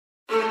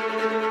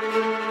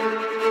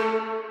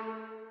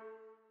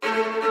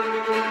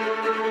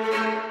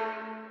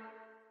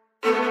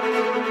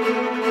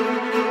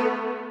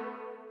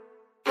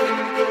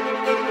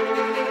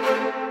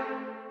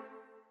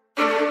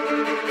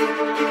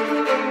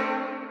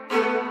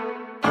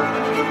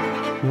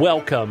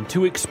Welcome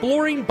to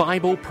Exploring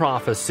Bible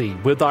Prophecy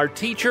with our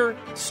teacher,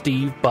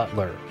 Steve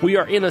Butler. We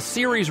are in a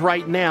series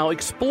right now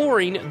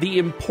exploring the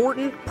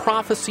important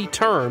prophecy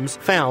terms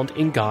found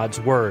in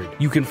God's Word.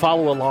 You can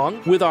follow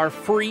along with our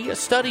free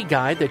study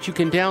guide that you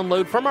can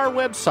download from our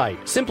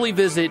website. Simply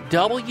visit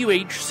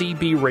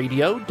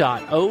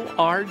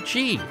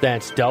whcbradio.org.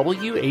 That's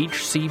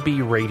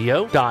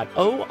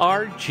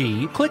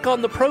whcbradio.org. Click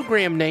on the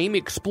program name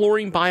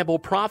Exploring Bible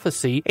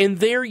Prophecy, and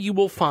there you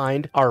will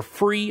find our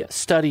free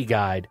study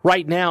guide.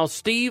 Right now,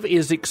 Steve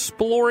is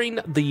exploring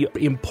the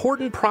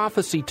important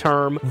prophecy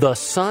term, the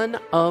Son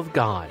of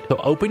God. So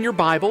open your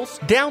Bibles,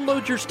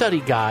 download your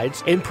study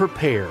guides, and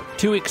prepare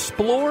to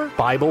explore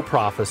Bible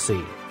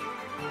prophecy.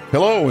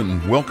 Hello,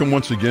 and welcome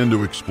once again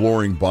to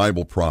Exploring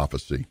Bible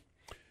Prophecy.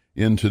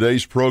 In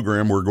today's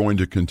program, we're going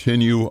to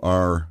continue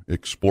our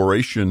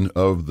exploration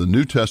of the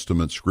New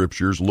Testament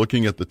scriptures,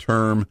 looking at the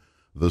term,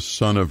 the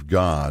Son of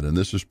God. And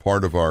this is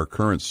part of our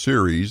current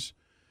series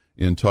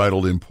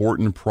entitled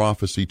Important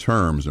Prophecy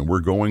Terms, and we're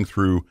going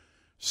through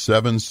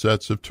 7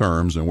 sets of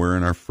terms, and we're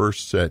in our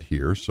first set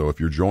here. So if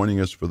you're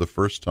joining us for the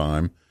first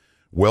time,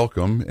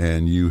 welcome,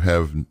 and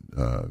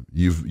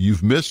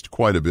you've missed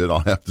quite a bit,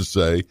 I'll have to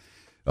say,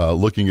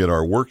 looking at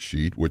our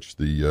worksheet, which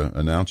the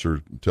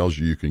announcer tells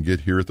you can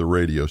get here at the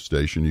radio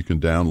station. You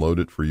can download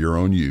it for your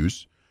own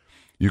use.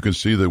 You can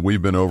see that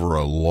we've been over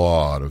a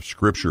lot of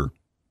scripture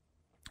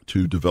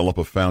to develop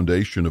a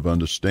foundation of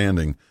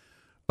understanding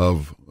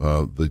of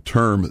the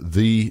term,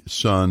 the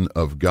Son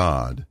of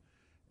God.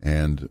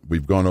 And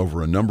we've gone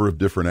over a number of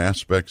different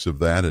aspects of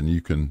that, and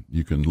you can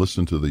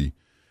listen to the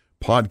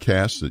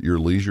podcasts at your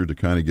leisure to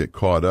kind of get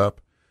caught up.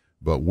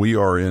 But we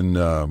are in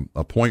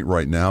a point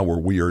right now where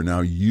we are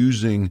now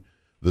using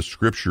the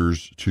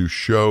scriptures to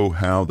show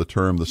how the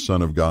term the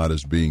Son of God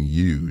is being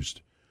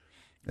used.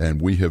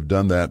 And we have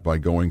done that by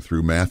going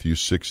through Matthew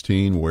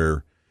 16,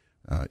 where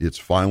it's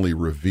finally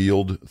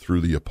revealed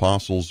through the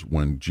apostles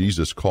when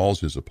Jesus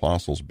calls his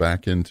apostles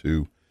back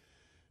into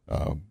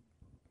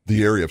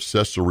the area of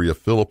Caesarea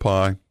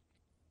Philippi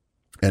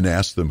and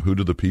asks them, "Who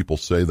do the people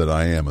say that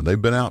I am?" And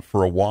they've been out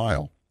for a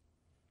while,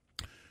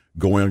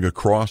 going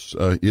across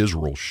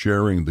Israel,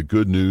 sharing the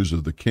good news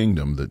of the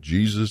kingdom, that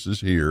Jesus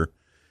is here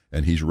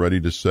and he's ready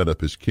to set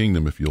up his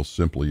kingdom if you'll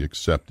simply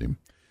accept him.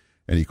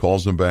 And he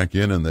calls them back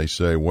in and they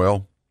say,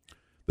 "Well,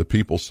 the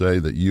people say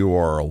that you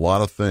are a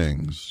lot of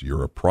things.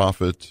 You're a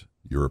prophet,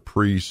 you're a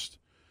priest,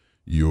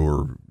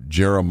 you're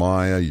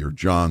Jeremiah, you're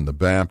John the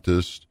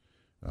Baptist,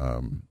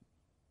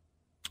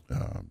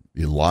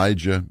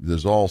 Elijah."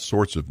 There's all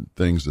sorts of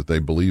things that they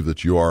believe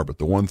that you are, but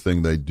the one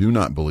thing they do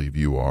not believe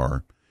you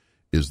are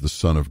is the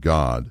Son of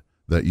God,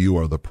 that you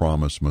are the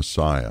promised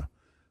Messiah.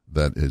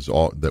 That is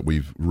all that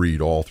we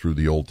read all through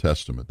the Old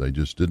Testament. They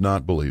just did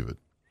not believe it.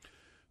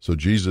 So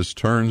Jesus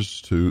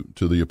turns to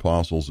the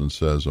apostles and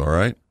says, "All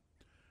right,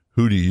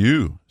 who do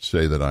you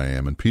say that I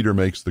am?" And Peter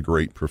makes the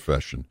great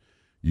profession.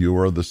 You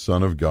are the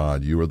Son of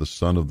God. You are the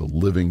Son of the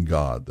living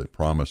God, the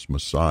promised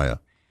Messiah.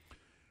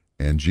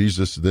 And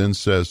Jesus then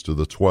says to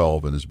the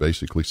 12, and is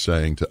basically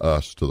saying to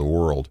us, to the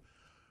world,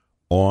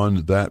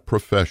 on that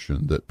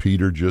profession that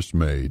Peter just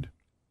made,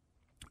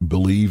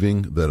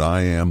 believing that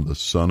I am the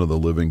Son of the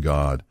living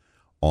God,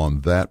 on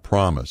that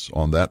promise,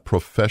 on that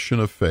profession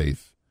of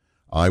faith,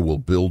 I will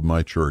build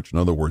my church. In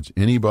other words,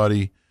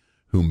 anybody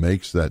who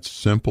makes that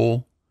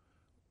simple,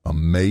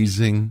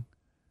 amazing,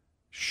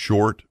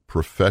 short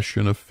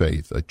profession of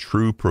faith, a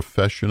true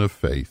profession of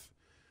faith,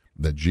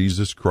 that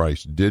Jesus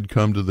Christ did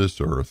come to this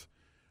earth,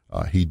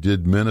 he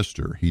did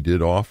minister, he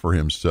did offer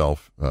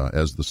himself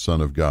as the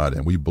Son of God,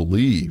 and we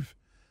believe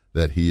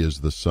that he is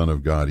the Son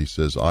of God. He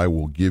says, "I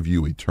will give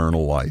you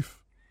eternal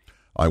life.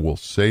 I will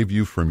save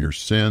you from your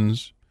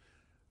sins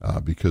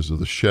because of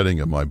the shedding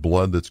of my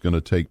blood that's going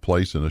to take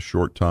place in a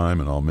short time,"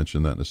 and I'll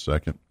mention that in a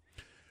second.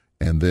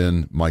 "And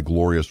then my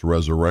glorious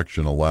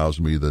resurrection allows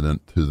me to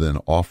then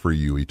offer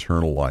you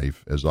eternal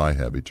life as I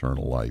have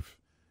eternal life,"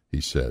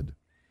 he said.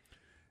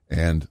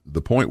 And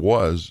the point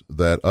was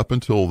that up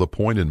until the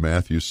point in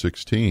Matthew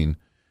 16,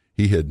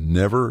 he had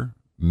never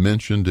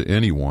mentioned to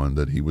anyone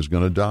that he was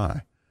going to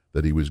die,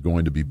 that he was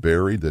going to be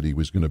buried, that he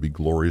was going to be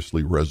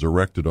gloriously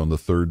resurrected on the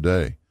third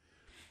day,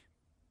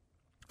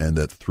 and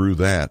that through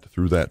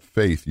that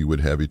faith, you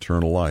would have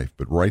eternal life.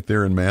 But right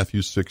there in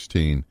Matthew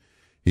 16,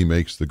 he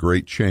makes the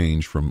great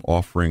change from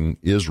offering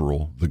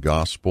Israel the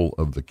gospel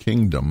of the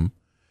kingdom,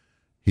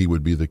 he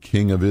would be the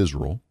king of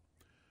Israel,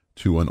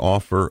 to an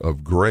offer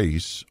of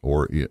grace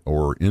or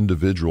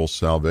individual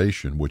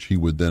salvation, which he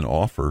would then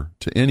offer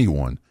to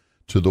anyone,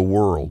 to the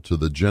world, to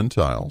the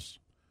Gentiles,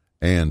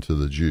 and to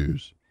the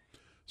Jews.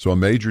 So a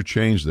major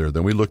change there.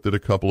 Then we looked at a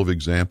couple of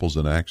examples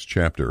in Acts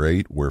chapter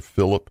 8, where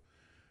Philip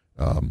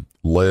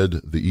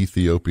led the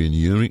Ethiopian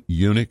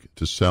eunuch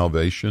to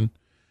salvation,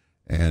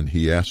 and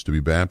he asked to be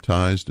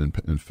baptized,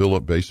 and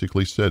Philip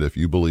basically said, "If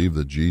you believe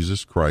that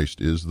Jesus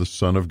Christ is the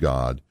Son of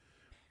God,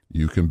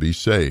 you can be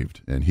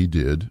saved," and he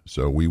did.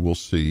 So we will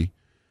see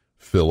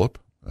Philip,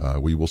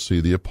 we will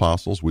see the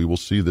apostles, we will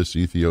see this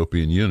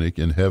Ethiopian eunuch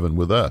in heaven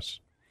with us,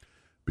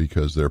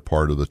 because they're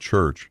part of the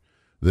church.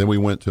 Then we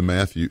went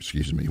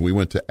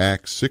to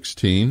Acts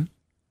 16,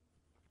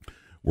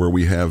 where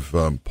we have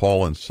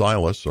Paul and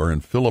Silas are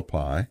in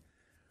Philippi,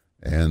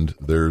 and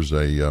there's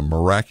a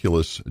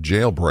miraculous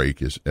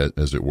jailbreak,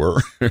 as it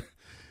were,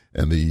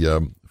 and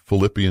the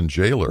Philippian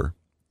jailer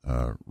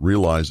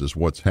realizes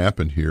what's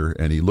happened here,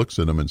 and he looks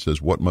at him and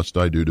says, "What must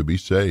I do to be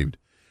saved?"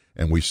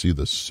 And we see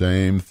the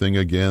same thing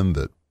again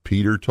that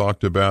Peter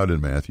talked about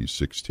in Matthew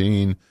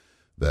 16,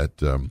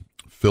 that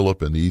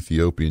Philip and the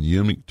Ethiopian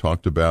eunuch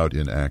talked about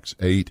in Acts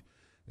 8,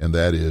 and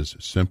that is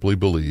simply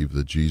believe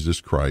that Jesus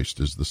Christ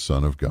is the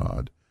Son of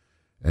God,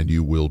 and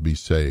you will be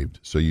saved.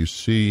 So you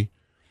see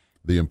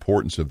the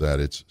importance of that.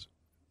 It's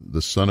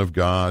the Son of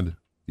God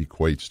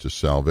equates to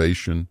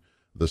salvation.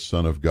 The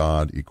Son of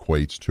God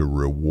equates to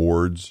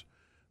rewards.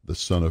 The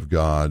Son of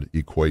God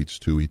equates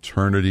to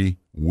eternity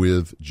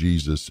with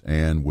Jesus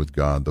and with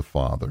God the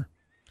Father.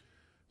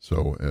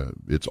 So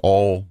it's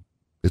all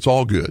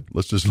good.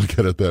 Let's just look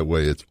at it that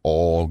way. It's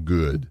all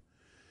good.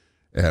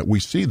 We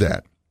see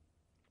that.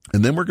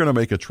 And then we're going to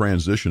make a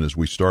transition as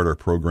we start our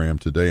program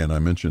today. And I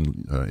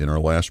mentioned in our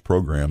last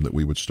program that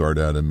we would start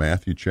out in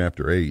Matthew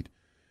chapter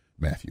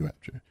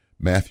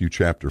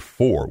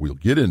 4. We'll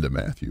get into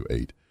Matthew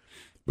 8.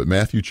 But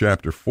Matthew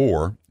chapter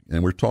 4,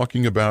 and we're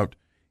talking about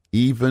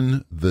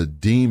even the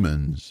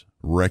demons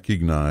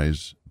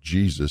recognize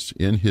Jesus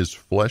in his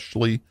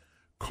fleshly,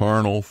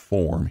 carnal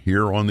form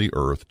here on the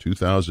earth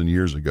 2,000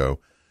 years ago.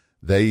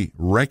 They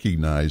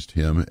recognized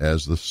him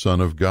as the Son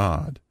of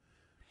God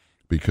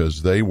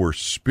because they were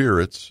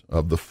spirits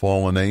of the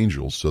fallen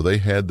angels. So they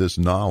had this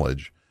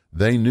knowledge.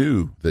 They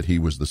knew that he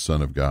was the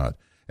Son of God.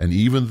 And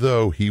even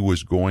though he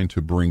was going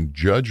to bring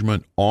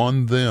judgment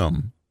on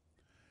them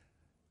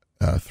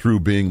through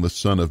being the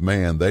Son of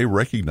Man, they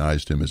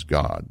recognized him as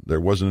God.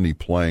 There wasn't any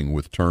playing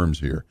with terms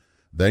here.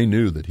 They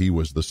knew that he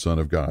was the Son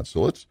of God.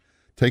 So let's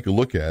take a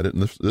look at it.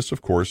 And this,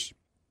 of course,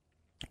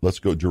 let's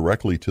go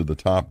directly to the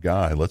top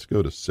guy. Let's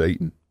go to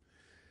Satan.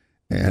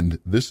 And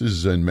this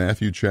is in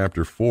Matthew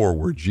chapter 4,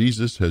 where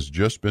Jesus has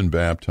just been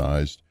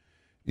baptized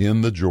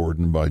in the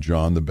Jordan by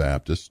John the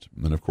Baptist.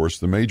 And, of course,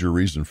 the major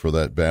reason for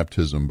that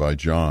baptism by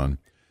John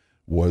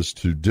was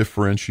to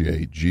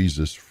differentiate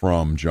Jesus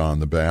from John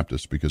the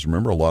Baptist. Because,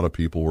 remember, a lot of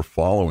people were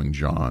following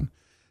John,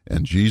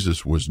 and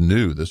Jesus was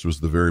new. This was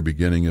the very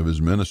beginning of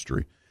his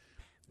ministry.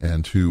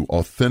 And to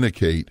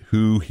authenticate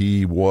who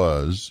he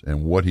was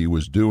and what he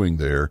was doing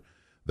there,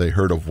 they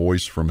heard a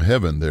voice from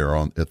heaven there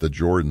at the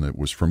Jordan that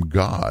was from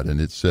God, and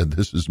it said,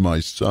 "This is my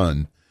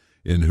Son,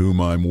 in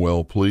whom I'm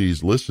well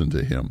pleased. Listen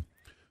to him."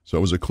 So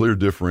it was a clear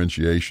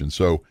differentiation.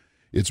 So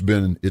it's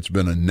been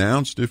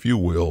announced, if you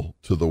will,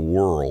 to the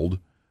world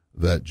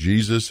that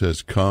Jesus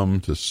has come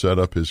to set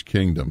up his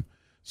kingdom.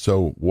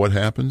 So what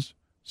happens?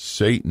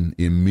 Satan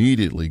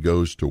immediately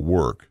goes to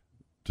work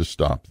to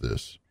stop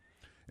this.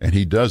 And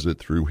he does it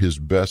through his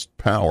best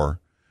power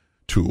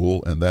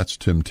tool, and that's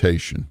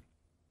temptation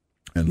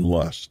and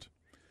lust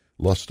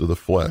of the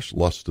flesh,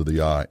 lust of the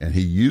eye. And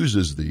he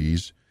uses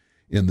these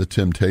in the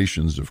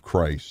temptations of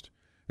Christ.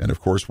 And, of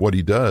course, what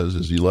he does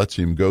is he lets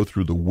him go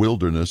through the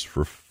wilderness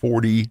for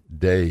 40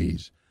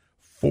 days.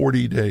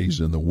 40 days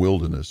in the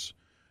wilderness,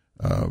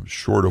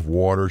 short of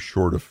water,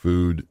 short of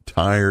food,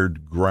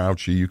 tired,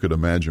 grouchy. You could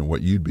imagine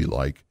what you'd be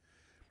like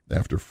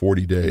after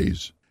 40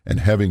 days. And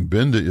having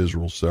been to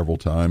Israel several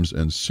times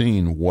and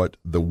seen what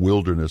the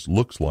wilderness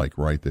looks like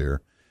right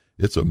there,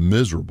 it's a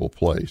miserable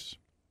place.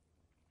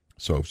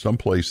 So some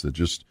place that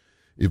just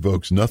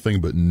evokes nothing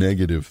but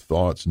negative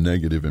thoughts,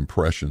 negative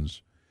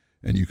impressions.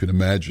 And you can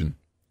imagine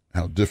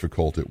how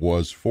difficult it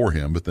was for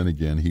him. But then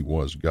again, he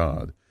was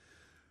God.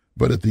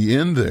 But at the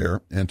end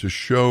there, and to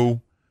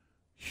show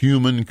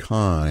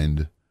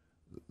humankind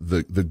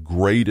the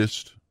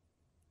greatest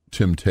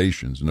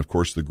temptations, and of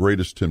course the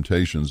greatest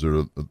temptations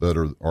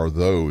are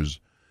those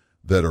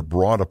that are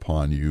brought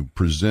upon you,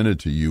 presented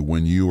to you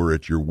when you are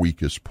at your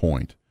weakest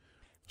point.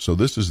 So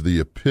this is the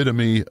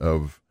epitome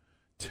of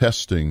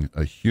testing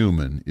a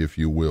human, if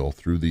you will,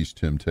 through these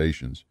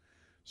temptations.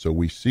 So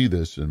we see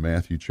this in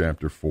Matthew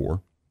chapter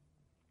 4,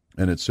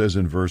 and it says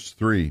in verse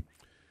 3,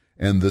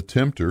 "And the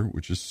tempter,"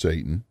 which is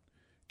Satan,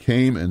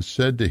 "came and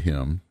said to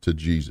him," to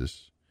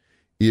Jesus,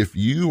 "If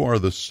you are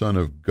the Son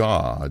of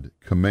God,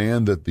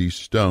 command that these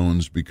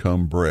stones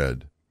become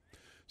bread."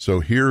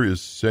 So here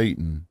is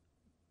Satan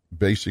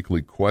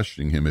basically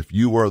questioning him. If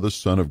you are the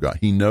Son of God,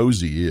 he knows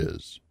he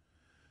is,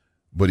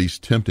 but he's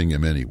tempting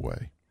him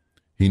anyway.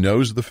 He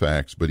knows the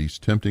facts, but he's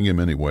tempting him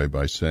anyway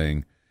by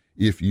saying,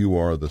 "If you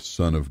are the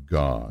Son of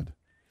God."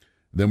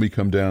 Then we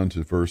come down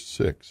to verse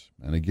 6,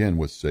 and again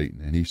with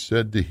Satan. "And he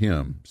said to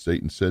him,"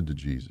 Satan said to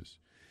Jesus,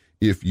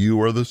 "If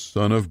you are the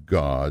Son of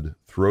God,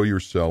 throw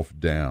yourself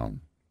down."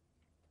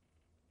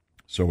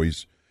 So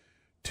he's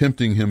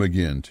tempting him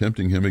again.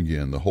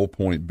 The whole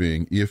point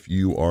being, if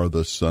you are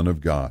the Son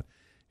of God.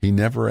 He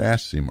never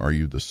asks him, "Are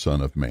you the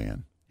Son of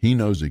Man?" He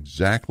knows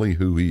exactly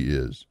who he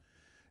is.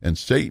 And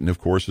Satan, of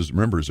course, is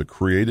a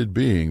created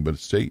being, but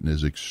Satan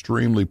is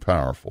extremely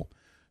powerful.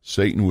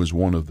 Satan was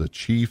one of the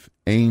chief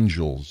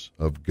angels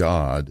of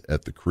God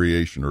at the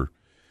creation, or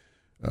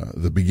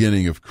the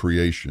beginning of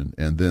creation,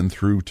 and then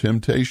through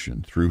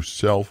temptation, through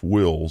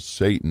self-will,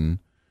 Satan,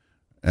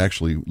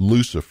 actually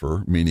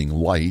Lucifer, meaning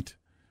light,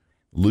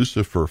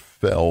 Lucifer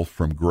fell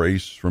from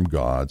grace from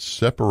God,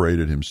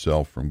 separated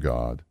himself from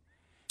God,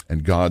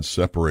 and God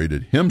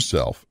separated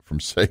himself from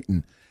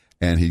Satan,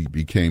 and he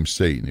became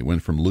Satan. He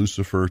went from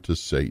Lucifer to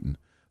Satan,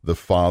 the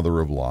father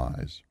of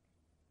lies.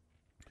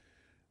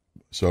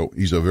 So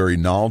he's a very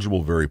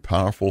knowledgeable, very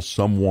powerful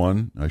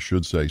someone, I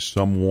should say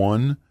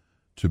someone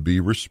to be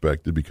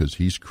respected, because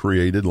he's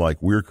created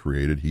like we're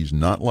created. He's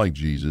not like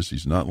Jesus.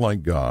 He's not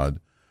like God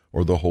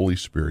or the Holy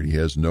Spirit. He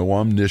has no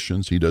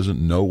omniscience. He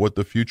doesn't know what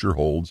the future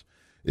holds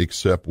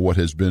except what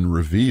has been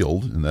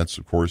revealed, and that's,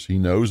 of course, he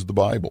knows the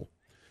Bible.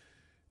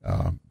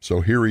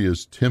 So here he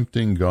is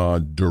tempting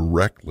God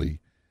directly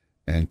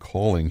and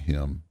calling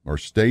him, or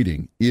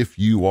stating, if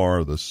you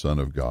are the Son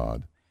of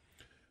God.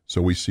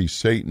 So we see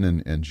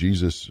Satan and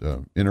Jesus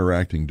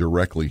interacting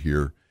directly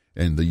here,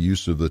 and the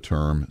use of the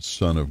term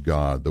Son of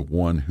God, the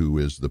one who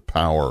is the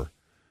power,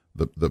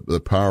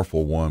 the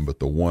powerful one, but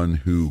the one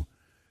who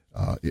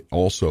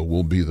also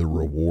will be the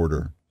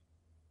rewarder.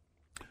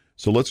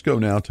 So let's go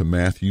now to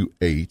Matthew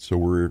 8. So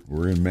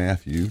we're in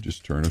Matthew.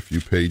 Just turn a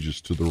few pages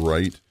to the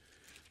right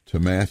to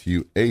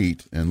Matthew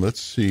 8, and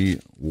let's see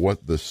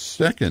what the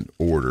second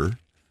order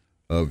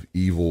of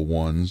evil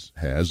ones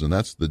has, and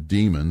that's the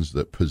demons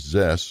that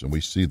possess, and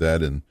we see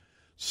that in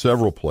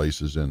several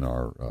places in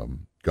our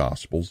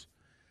Gospels.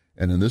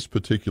 And in this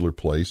particular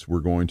place, we're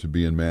going to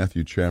be in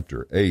Matthew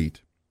chapter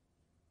 8,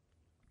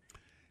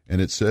 and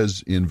it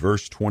says in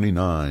verse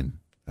 29,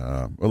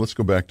 let's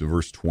go back to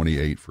verse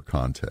 28 for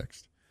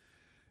context.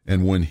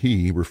 And when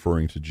he,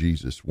 referring to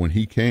Jesus, when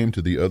he came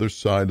to the other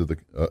side of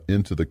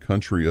into the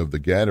country of the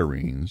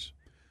Gadarenes,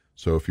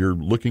 so if you're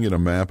looking at a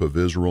map of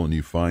Israel and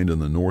you find in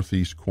the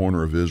northeast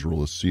corner of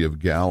Israel the Sea of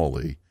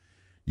Galilee,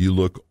 you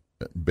look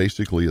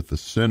basically at the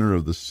center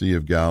of the Sea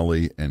of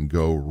Galilee and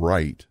go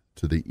right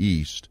to the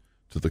east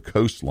to the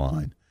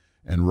coastline,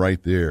 and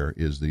right there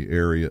is the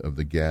area of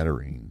the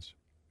Gadarenes.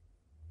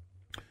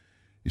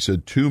 He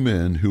said, 2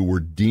 men who were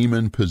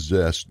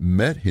demon-possessed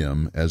met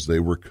him as they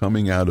were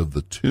coming out of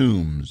the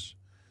tombs.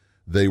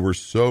 They were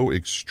so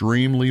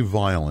extremely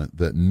violent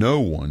that no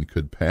one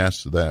could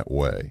pass that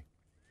way.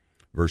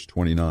 Verse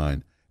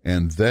 29,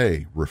 and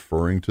they,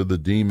 referring to the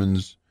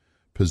demons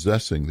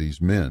possessing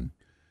these men,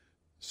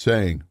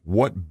 saying,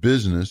 what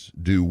business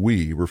do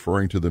we,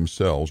 referring to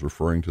themselves,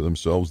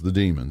 the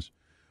demons,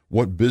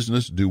 what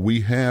business do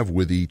we have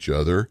with each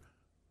other,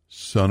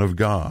 Son of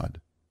God?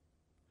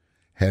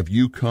 Have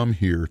you come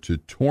here to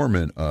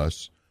torment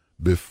us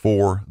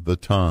before the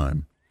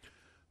time?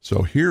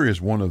 So here is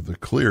one of the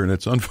clear, and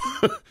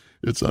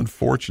it's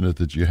unfortunate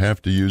that you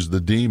have to use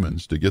the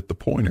demons to get the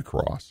point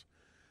across.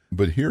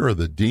 But here are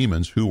the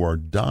demons who are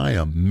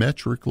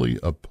diametrically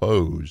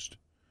opposed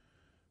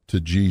to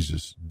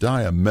Jesus,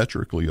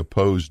 diametrically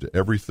opposed to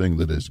everything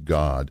that is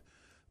God.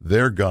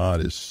 Their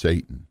God is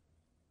Satan,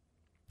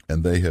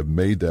 and they have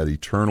made that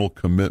eternal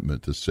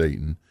commitment to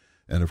Satan.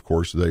 And, of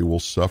course, they will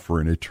suffer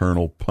an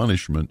eternal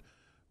punishment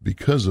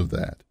because of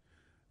that.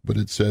 But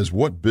it says,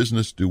 what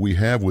business do we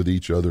have with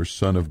each other,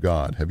 Son of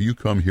God? Have you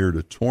come here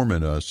to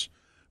torment us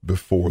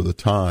before the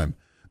time?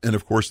 And,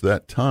 of course,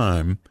 that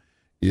time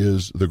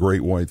is the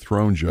great white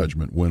throne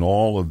judgment, when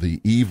all of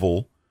the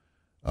evil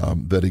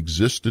that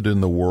existed in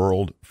the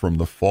world from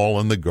the fall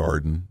in the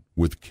garden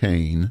with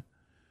Cain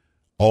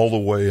all the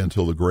way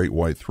until the great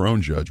white throne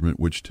judgment,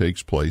 which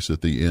takes place at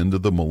the end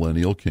of the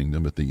millennial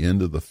kingdom, at the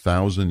end of the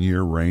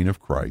 1,000-year reign of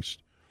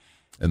Christ.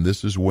 And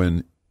this is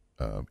when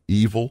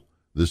evil,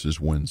 this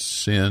is when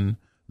sin,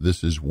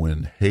 this is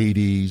when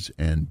Hades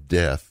and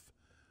death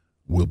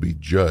will be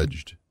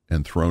judged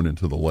and thrown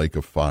into the lake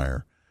of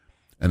fire.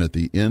 And at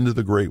the end of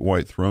the great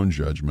white throne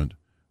judgment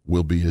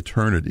will be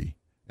eternity.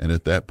 And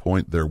at that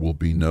point there will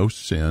be no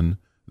sin,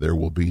 there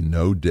will be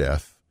no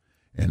death,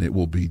 and it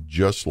will be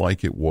just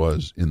like it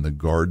was in the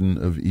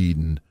Garden of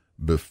Eden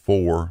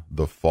before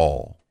the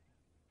fall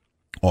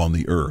on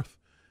the earth.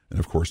 And,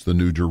 of course, the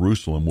New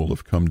Jerusalem will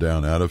have come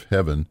down out of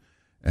heaven,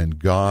 and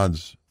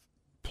God's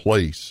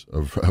place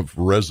of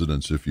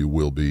residence, if you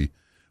will be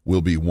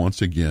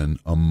once again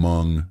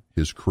among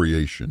his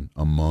creation,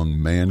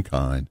 among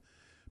mankind,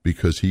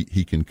 because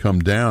he can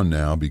come down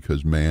now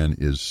because man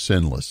is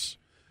sinless.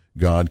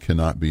 God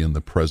cannot be in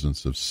the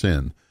presence of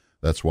sin.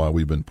 That's why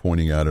we've been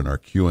pointing out in our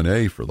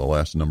Q&A for the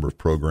last number of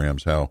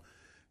programs how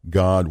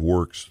God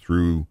works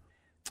through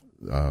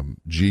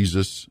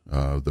Jesus,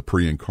 the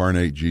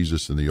pre-incarnate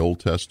Jesus in the Old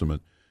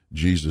Testament,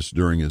 Jesus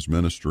during his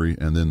ministry,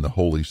 and then the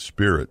Holy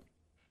Spirit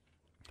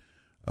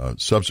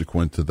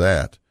subsequent to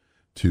that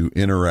to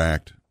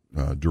interact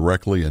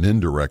directly and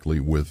indirectly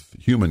with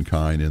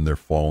humankind in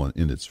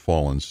its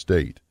fallen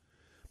state.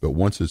 But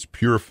once it's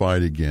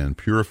purified again,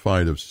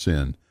 purified of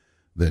sin,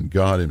 then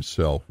God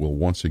himself will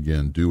once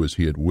again do as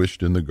he had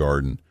wished in the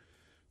garden,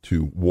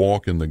 to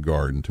walk in the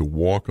garden, to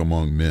walk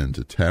among men,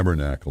 to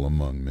tabernacle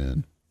among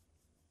men.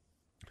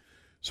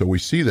 So we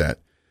see that.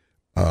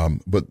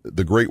 But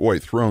the great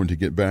white throne, to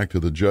get back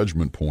to the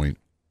judgment point,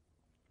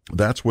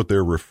 That's what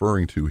they're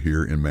referring to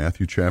here in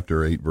Matthew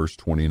chapter 8, verse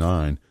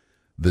 29.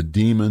 The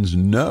demons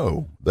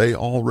know, they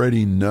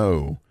already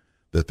know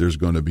that there's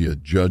going to be a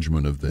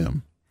judgment of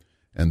them.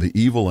 And the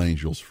evil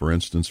angels, for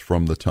instance,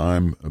 from the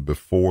time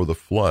before the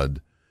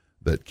flood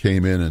that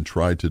came in and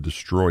tried to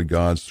destroy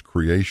God's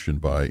creation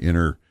by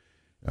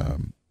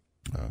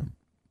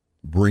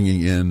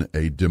bringing in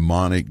a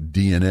demonic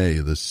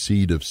DNA, the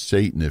seed of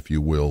Satan, if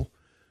you will,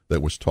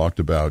 that was talked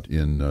about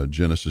in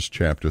Genesis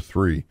chapter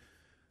 3.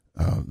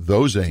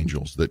 Those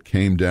angels that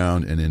came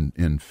down and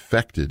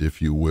infected,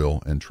 if you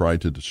will, and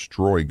tried to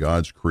destroy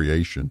God's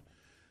creation,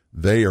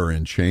 they are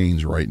in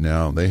chains right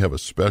now. They have a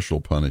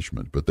special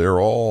punishment, but they're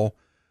all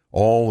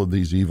of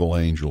these evil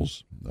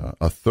angels,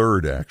 a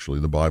third actually,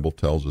 the Bible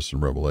tells us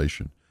in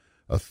Revelation,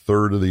 a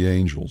third of the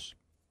angels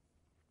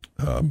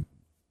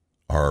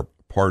are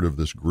part of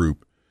this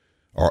group,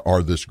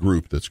 are this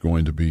group that's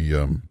going to be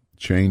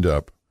chained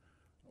up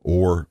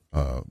or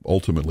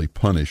ultimately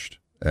punished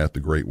at the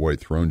great white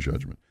throne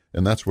judgment.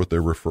 And that's what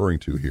they're referring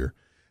to here.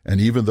 And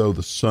even though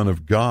the Son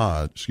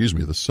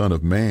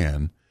of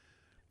Man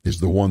is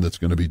the one that's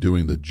going to be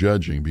doing the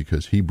judging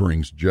because he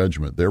brings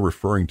judgment, they're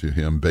referring to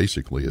him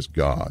basically as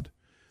God.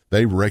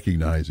 They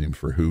recognize him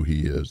for who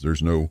he is.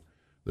 There's no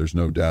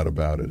doubt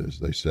about it, as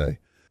they say.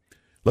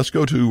 Let's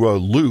go to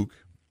Luke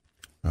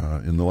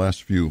in the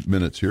last few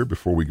minutes here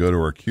before we go to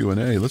our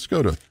Q&A. Let's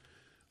go to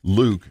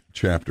Luke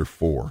chapter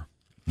 4.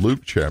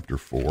 Luke chapter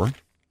 4.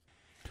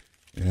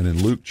 And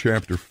in Luke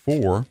chapter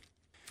 4,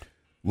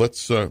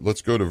 let's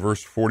go to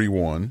verse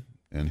 41,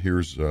 and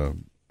here's a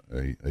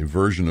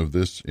version of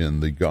this in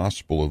the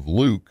Gospel of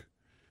Luke,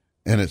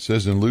 and it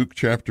says in Luke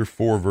chapter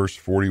 4, verse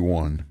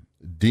 41,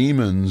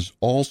 demons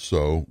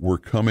also were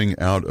coming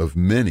out of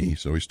many,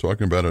 so he's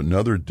talking about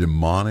another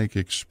demonic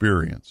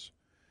experience.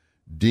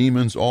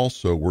 Demons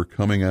also were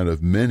coming out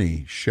of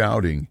many,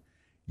 shouting,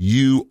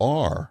 "You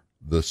are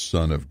the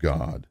Son of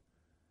God."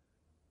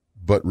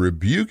 But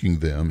rebuking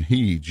them,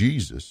 he,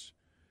 Jesus,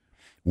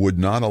 would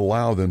not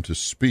allow them to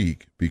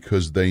speak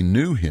because they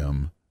knew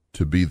him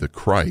to be the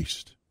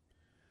Christ.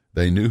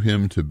 They knew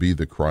him to be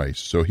the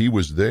Christ. So he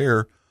was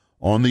there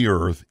on the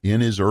earth in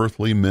his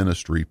earthly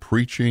ministry,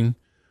 preaching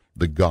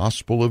the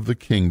gospel of the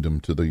kingdom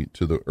to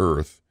the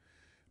earth,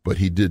 but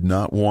he did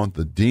not want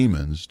the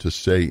demons to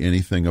say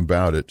anything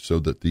about it so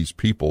that these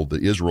people,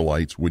 the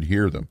Israelites, would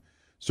hear them.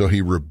 So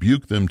he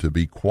rebuked them to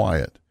be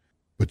quiet.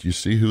 But you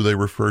see who they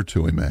referred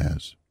to him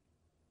as?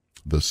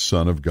 The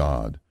Son of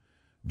God.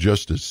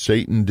 Just as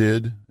Satan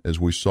did, as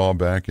we saw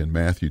back in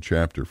Matthew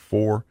chapter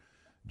 4,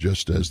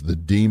 just as the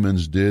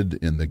demons did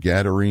in the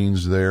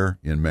Gadarenes there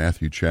in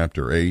Matthew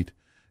chapter 8,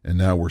 and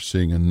now we're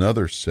seeing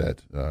another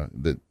set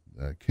that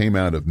came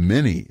out of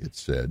many, it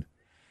said.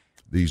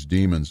 These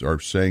demons are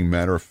saying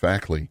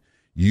matter-of-factly,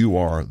 "You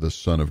are the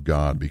Son of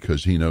God,"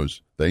 because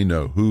they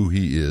know who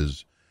he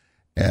is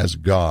as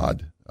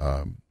God,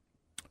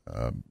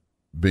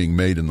 being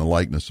made in the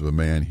likeness of a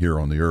man here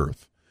on the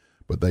earth.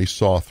 But they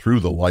saw through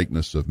the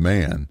likeness of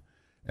man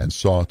and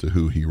saw to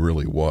who he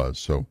really was.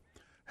 So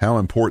how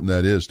important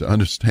that is to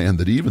understand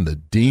that even the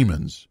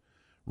demons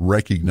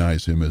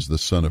recognize him as the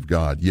Son of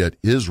God, yet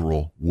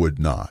Israel would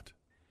not.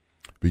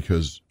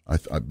 Because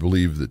I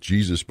believe that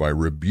Jesus, by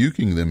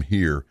rebuking them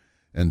here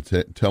and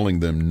telling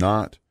them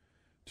not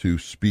to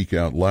speak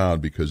out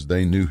loud because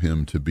they knew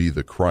him to be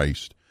the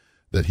Christ,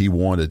 that he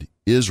wanted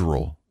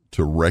Israel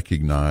to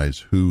recognize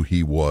who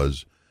he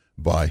was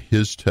by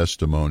his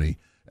testimony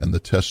and the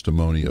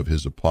testimony of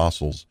his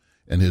apostles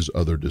and his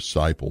other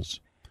disciples,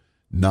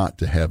 not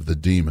to have the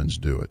demons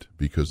do it,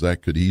 because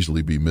that could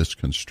easily be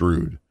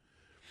misconstrued.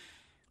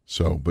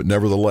 So, but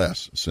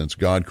nevertheless, since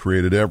God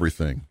created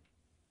everything,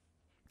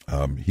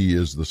 he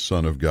is the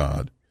Son of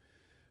God.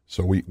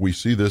 So we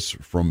see this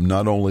from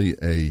not only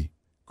a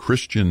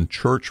Christian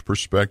church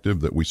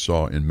perspective that we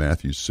saw in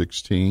Matthew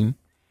 16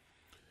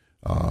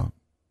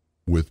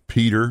 with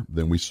Peter,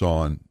 then we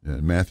saw in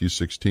Matthew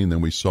 16, then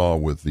we saw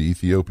with the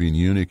Ethiopian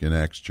eunuch in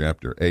Acts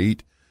chapter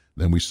 8,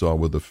 then we saw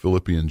with the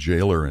Philippian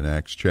jailer in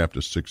Acts chapter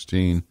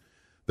 16,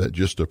 that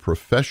just a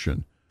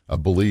profession, a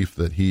belief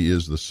that he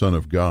is the Son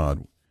of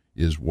God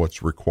is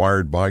what's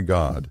required by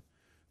God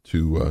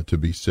to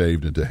be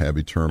saved and to have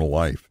eternal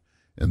life.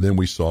 And then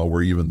we saw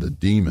where even the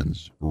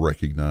demons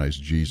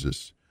recognized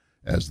Jesus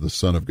as the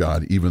Son of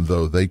God, even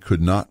though they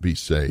could not be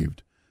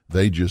saved.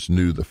 They just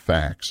knew the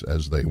facts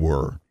as they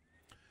were.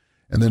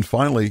 And then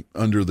finally,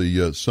 under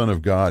the Son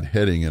of God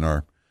heading in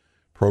our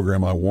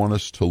program, I want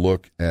us to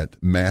look at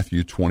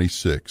Matthew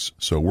 26.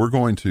 So we're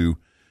going to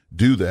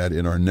do that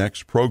in our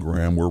next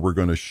program, where we're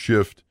going to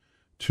shift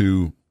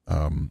to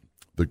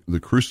the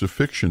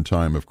crucifixion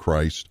time of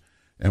Christ,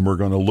 and we're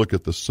going to look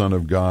at the Son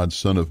of God,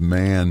 Son of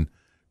Man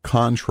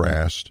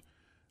contrast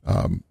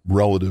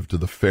relative to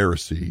the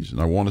Pharisees.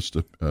 And I want us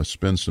to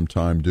spend some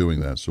time doing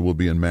that. So we'll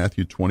be in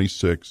Matthew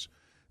 26,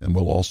 and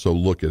we'll also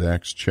look at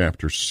Acts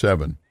chapter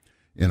 7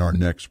 in our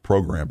next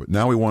program. But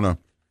now we want to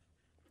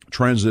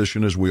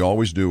transition, as we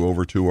always do,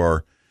 over to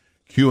our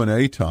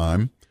Q&A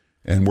time.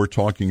 And we're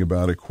talking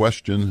about a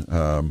question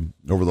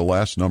over the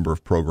last number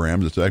of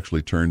programs. It's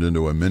actually turned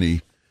into a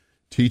mini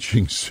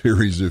teaching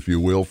series, if you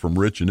will, from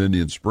Rich in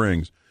Indian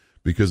Springs,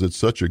 because it's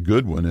such a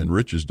good one. And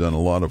Rich has done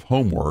a lot of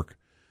homework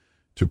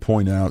to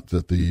point out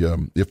that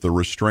if the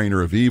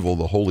restrainer of evil,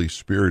 the Holy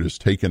Spirit, is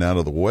taken out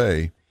of the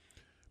way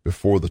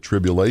before the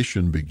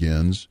tribulation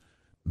begins,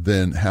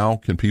 then how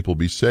can people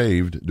be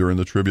saved during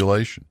the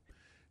tribulation?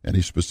 And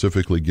he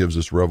specifically gives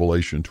us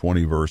Revelation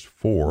 20, verse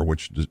 4,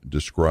 which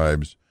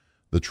describes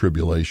the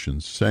tribulation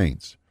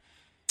saints.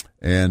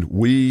 And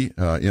we,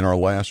 in our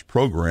last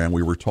program,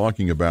 we were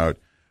talking about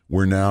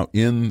we're now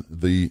in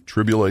the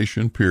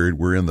tribulation period.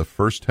 We're in the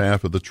first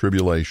half of the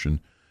tribulation,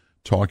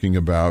 talking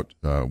about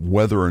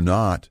whether or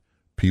not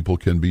people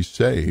can be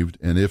saved,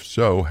 and if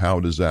so, how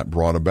does that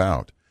brought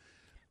about?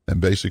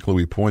 And basically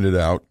we pointed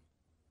out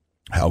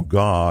how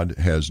God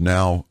has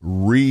now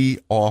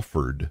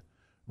re-offered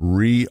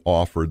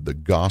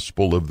the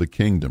gospel of the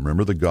kingdom.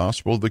 Remember, the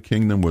gospel of the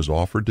kingdom was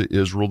offered to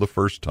Israel the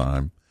first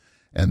time,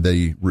 and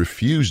they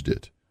refused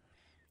it.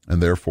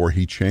 And therefore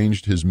he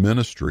changed his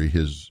ministry,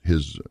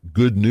 his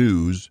good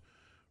news,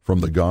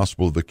 from the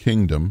gospel of the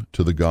kingdom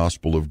to the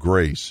gospel of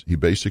grace. He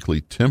basically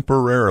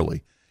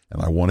temporarily,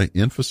 and I want to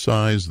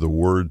emphasize the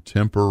word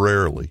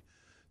temporarily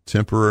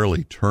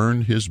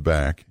turned his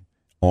back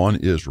on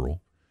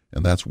Israel,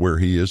 and that's where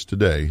he is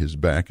today. His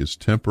back is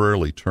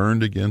temporarily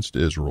turned against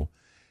Israel,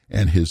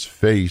 and his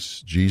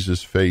face,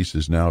 Jesus' face,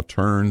 is now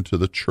turned to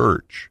the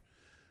church,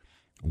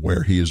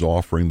 where he is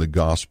offering the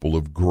gospel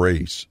of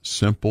grace,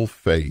 simple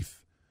faith.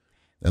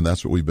 And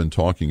that's what we've been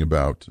talking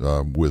about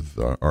with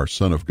our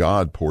Son of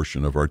God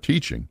portion of our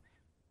teaching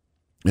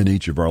in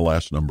each of our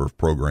last number of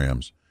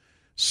programs.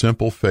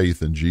 Simple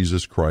faith in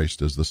Jesus Christ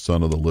as the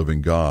Son of the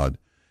living God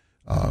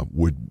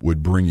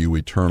would bring you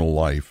eternal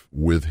life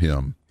with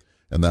him.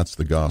 And that's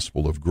the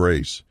gospel of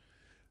grace.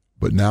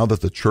 But now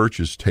that the church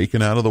is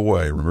taken out of the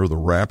way, remember, the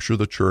rapture of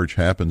the church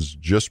happens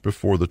just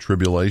before the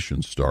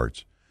tribulation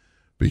starts,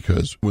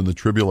 because when the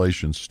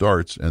tribulation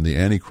starts and the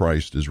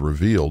Antichrist is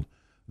revealed,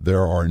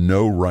 there are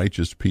no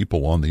righteous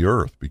people on the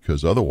earth,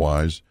 because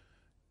otherwise,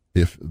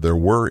 if there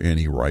were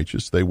any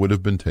righteous, they would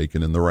have been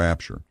taken in the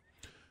rapture.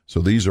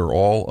 So these are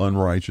all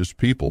unrighteous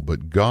people,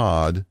 but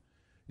God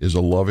is a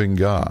loving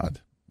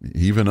God.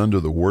 Even under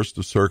the worst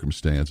of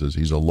circumstances,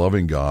 he's a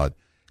loving God,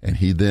 and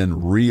he then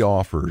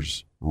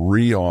reoffers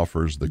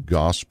the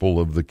gospel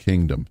of the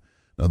kingdom.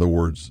 In other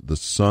words, the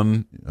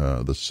Son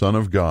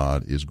of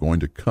God is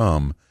going to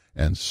come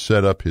and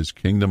set up his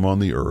kingdom on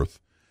the earth,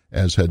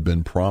 as had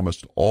been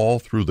promised all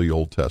through the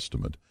Old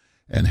Testament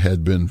and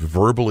had been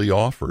verbally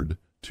offered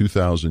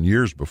 2,000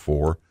 years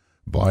before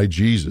by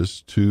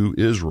Jesus to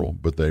Israel,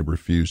 but they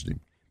refused him.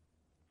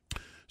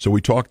 So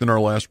we talked in our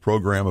last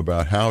program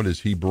about how does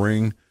he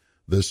bring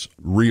this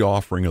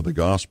reoffering of the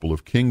gospel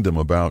of kingdom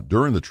about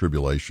during the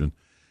tribulation,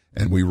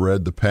 and we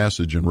read the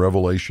passage in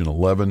Revelation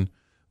 11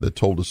 that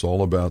told us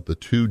all about the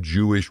two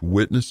Jewish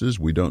witnesses.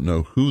 We don't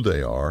know who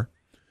they are.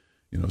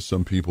 You know,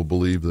 some people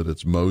believe that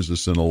it's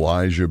Moses and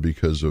Elijah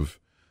because of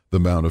the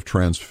Mount of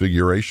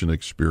Transfiguration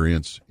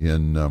experience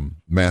in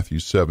Matthew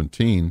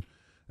 17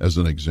 as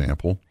an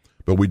example.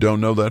 But we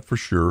don't know that for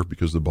sure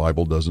because the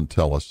Bible doesn't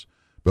tell us.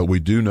 But we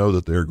do know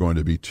that they're going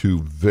to be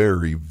two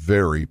very,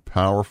 very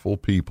powerful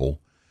people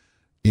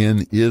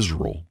in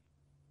Israel,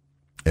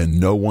 and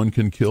no one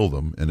can kill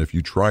them. And if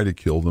you try to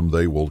kill them,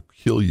 they will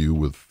kill you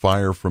with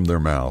fire from their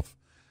mouth,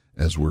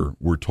 as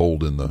we're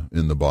told in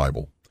the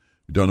Bible.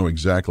 We don't know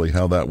exactly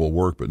how that will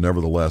work, but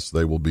nevertheless,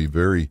 they will be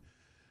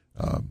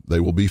they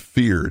will be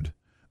feared,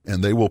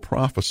 and they will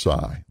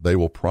prophesy. They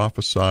will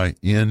prophesy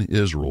in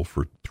Israel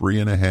for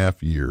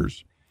 3.5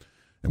 years,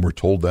 and we're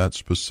told that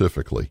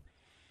specifically.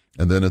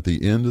 And then at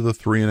the end of the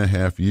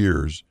 3.5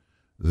 years,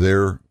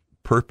 their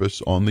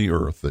purpose on the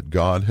earth that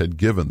God had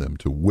given them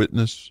to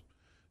witness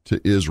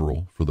to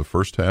Israel for the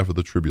first half of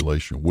the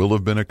tribulation will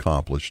have been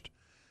accomplished,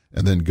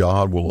 and then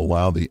God will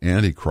allow the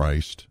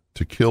Antichrist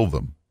to kill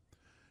them.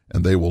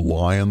 And they will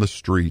lie on the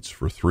streets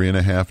for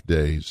 3.5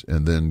 days,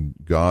 and then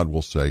God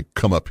will say,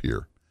 "Come up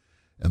here,"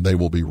 and they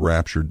will be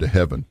raptured to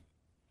heaven.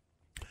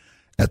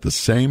 At the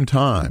same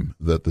time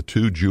that the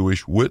two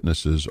Jewish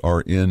witnesses are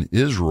in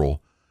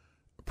Israel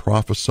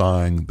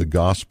prophesying the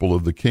gospel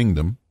of the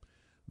kingdom,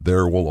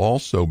 there will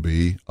also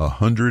be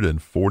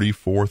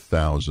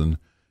 144,000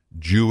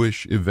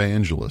 Jewish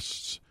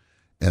evangelists,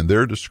 and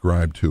they're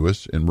described to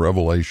us in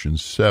Revelation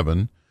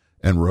 7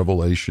 and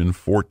Revelation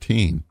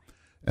 14.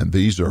 And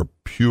these are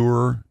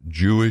pure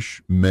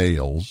Jewish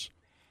males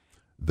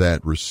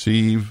that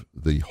receive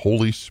the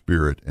Holy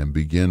Spirit and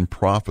begin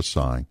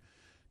prophesying.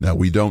 Now,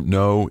 we don't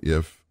know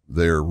if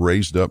they're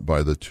raised up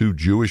by the two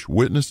Jewish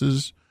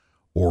witnesses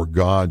or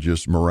God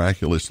just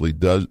miraculously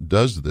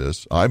does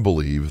this. I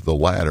believe the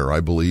latter. I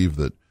believe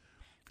that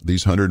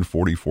these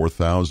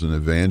 144,000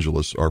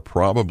 evangelists are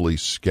probably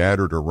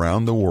scattered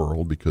around the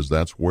world, because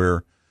that's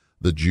where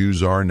the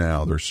Jews are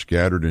now. They're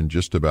scattered in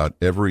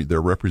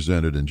they're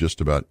represented in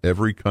just about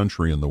every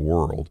country in the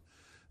world.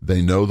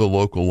 They know the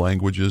local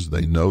languages.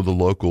 They know the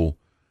local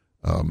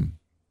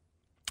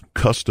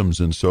customs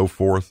and so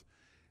forth.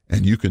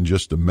 And you can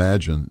just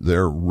imagine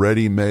they're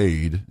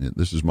ready-made,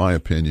 this is my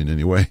opinion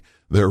anyway,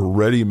 they're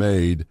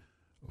ready-made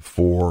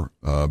for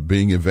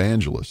being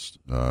evangelists,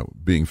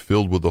 being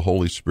filled with the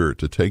Holy Spirit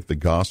to take the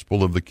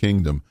gospel of the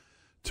kingdom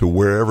to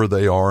wherever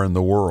they are in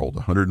the world.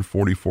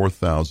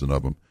 144,000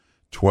 of them,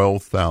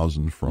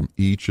 12,000 from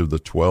each of the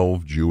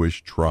 12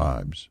 Jewish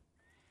tribes.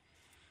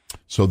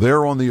 So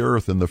they're on the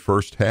earth in the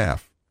first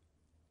half,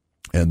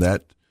 and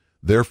that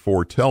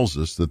therefore tells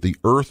us that the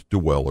earth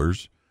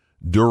dwellers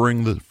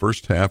during the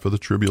first half of the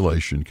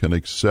tribulation can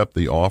accept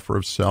the offer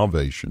of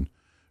salvation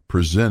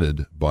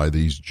presented by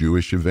these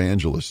Jewish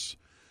evangelists.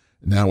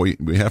 Now, we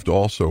have to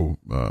also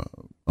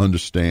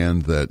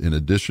understand that in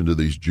addition to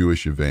these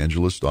Jewish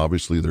evangelists,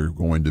 obviously there are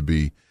going to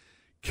be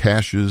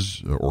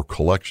caches or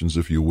collections,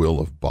 if you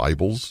will, of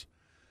Bibles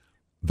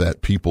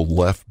that people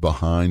left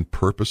behind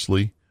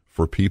purposely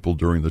for people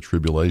during the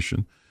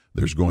tribulation.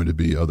 There's going to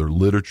be other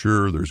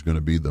literature. There's going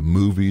to be the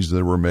movies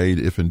that were made,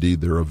 if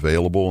indeed they're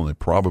available, and they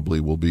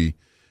probably will be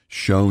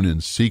shown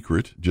in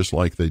secret, just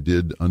like they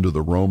did under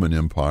the Roman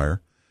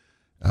Empire,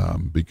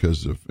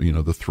 because of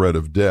the threat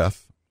of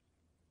death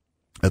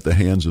at the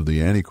hands of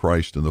the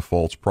Antichrist and the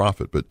false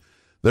prophet. But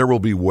there will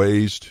be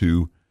ways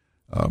to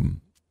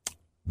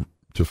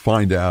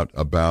find out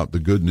about the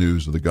good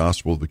news of the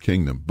gospel of the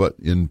kingdom. But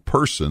in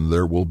person,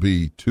 there will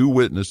be 2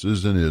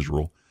 witnesses in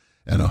Israel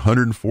and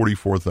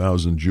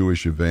 144,000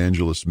 Jewish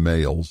evangelist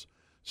males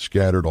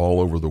scattered all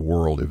over the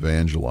world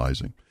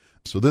evangelizing.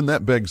 So then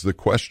that begs the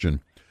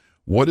question,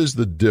 what is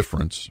the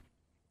difference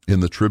in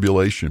the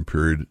tribulation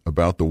period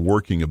about the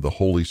working of the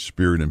Holy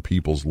Spirit in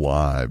people's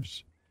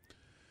lives?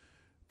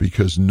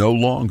 Because no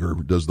longer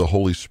does the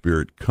Holy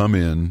Spirit come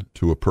in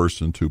to a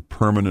person to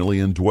permanently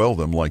indwell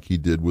them like he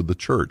did with the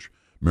church.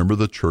 Remember,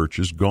 the church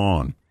is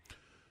gone.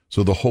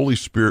 So the Holy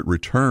Spirit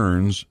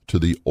returns to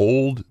the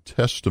Old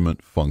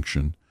Testament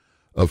function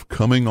of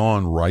coming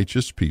on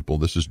righteous people.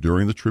 This is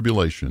during the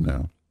tribulation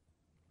now.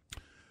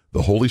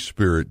 The Holy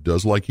Spirit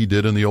does like he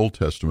did in the Old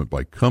Testament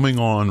by coming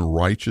on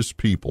righteous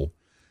people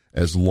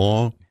as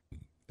long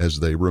as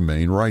they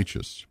remain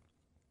righteous.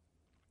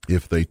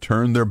 If they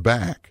turn their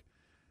back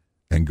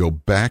and go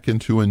back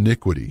into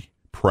iniquity,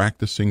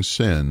 practicing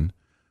sin,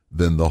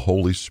 then the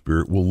Holy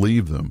Spirit will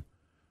leave them.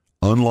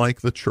 Unlike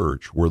the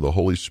church, where the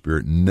Holy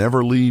Spirit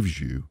never leaves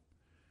you,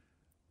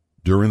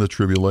 during the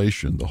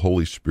tribulation, the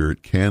Holy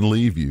Spirit can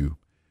leave you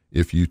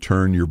if you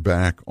turn your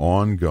back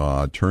on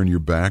God, turn your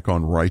back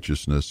on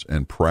righteousness,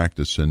 and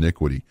practice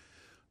iniquity.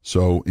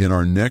 So in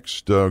our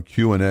next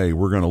Q&A,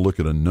 we're going to look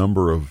at a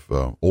number of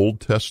Old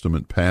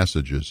Testament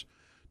passages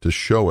to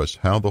show us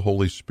how the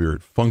Holy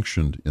Spirit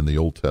functioned in the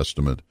Old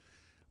Testament,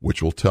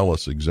 which will tell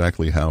us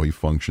exactly how he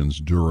functions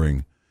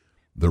during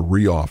the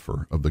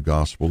reoffer of the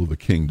gospel of the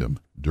kingdom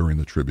during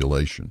the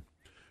tribulation.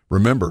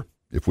 Remember,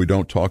 if we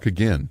don't talk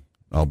again,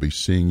 I'll be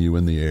seeing you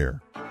in the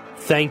air.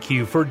 Thank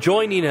you for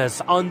joining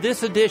us on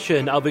this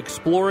edition of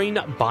Exploring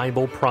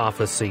Bible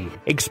Prophecy.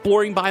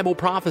 Exploring Bible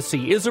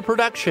Prophecy is a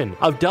production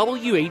of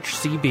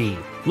WHCB.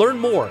 Learn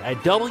more at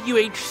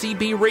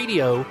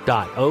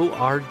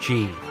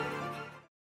WHCBradio.org.